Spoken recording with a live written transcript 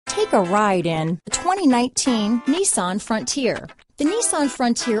Take a ride in the 2019 Nissan Frontier. The Nissan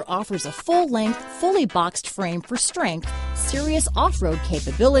Frontier offers a full-length, fully boxed frame for strength, serious off-road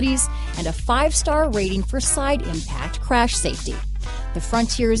capabilities, and a 5-star rating for side impact crash safety. The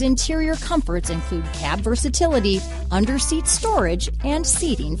Frontier's interior comforts include cab versatility, under-seat storage, and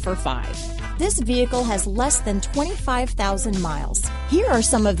seating for 5. This vehicle has less than 25,000 miles. Here are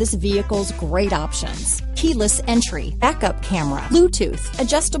some of this vehicle's great options: keyless entry, backup camera, Bluetooth,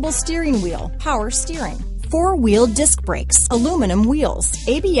 adjustable steering wheel, power steering, 4-wheel disc brakes, aluminum wheels,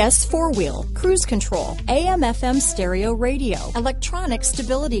 ABS 4-wheel, cruise control, AM/FM stereo radio, electronic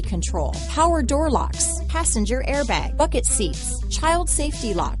stability control, power door locks, passenger airbag, bucket seats, child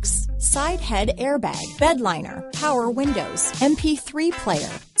safety locks, side head airbag, bed liner, power windows, MP3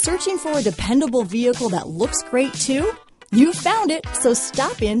 player. Searching for a dependable vehicle that looks great too? You found it, so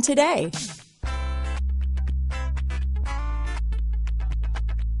stop in today.